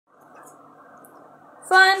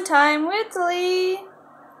Fun time with Lee.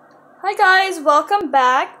 Hi guys, welcome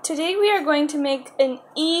back. Today we are going to make an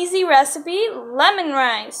easy recipe, lemon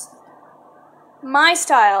rice. My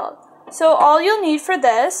style. So all you'll need for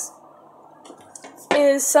this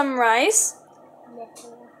is some rice,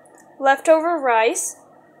 leftover rice,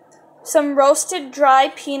 some roasted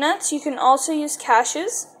dry peanuts. You can also use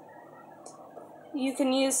cashews. You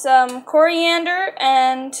can use some coriander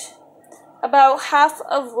and about half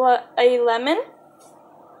of a lemon.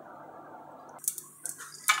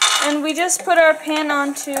 And we just put our pan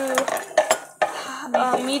onto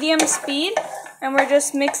medium speed, and we're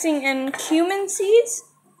just mixing in cumin seeds,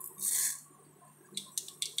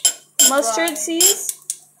 mustard seeds,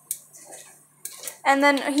 and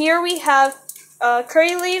then here we have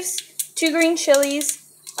curry leaves, 2 green chilies,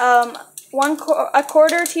 a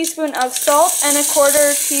quarter teaspoon of salt, and a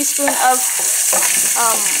quarter teaspoon of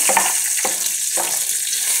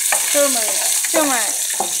turmeric.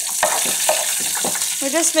 We're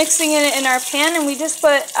just mixing it in our pan, and we just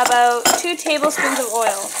put about 2 tablespoons of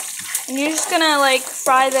oil. And you're just gonna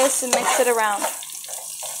fry this and mix it around.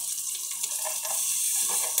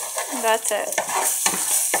 And that's it.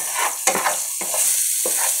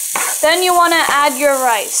 Then you wanna add your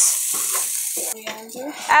rice.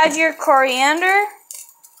 Add your coriander.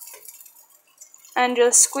 And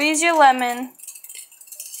just squeeze your lemon.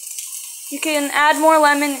 You can add more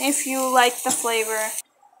lemon if you like the flavor.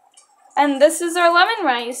 And this is our lemon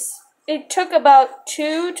rice. It took about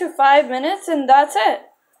 2 to 5 minutes, and that's it.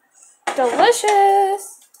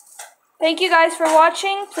 Delicious! Thank you guys for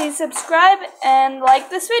watching. Please subscribe and like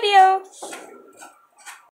this video.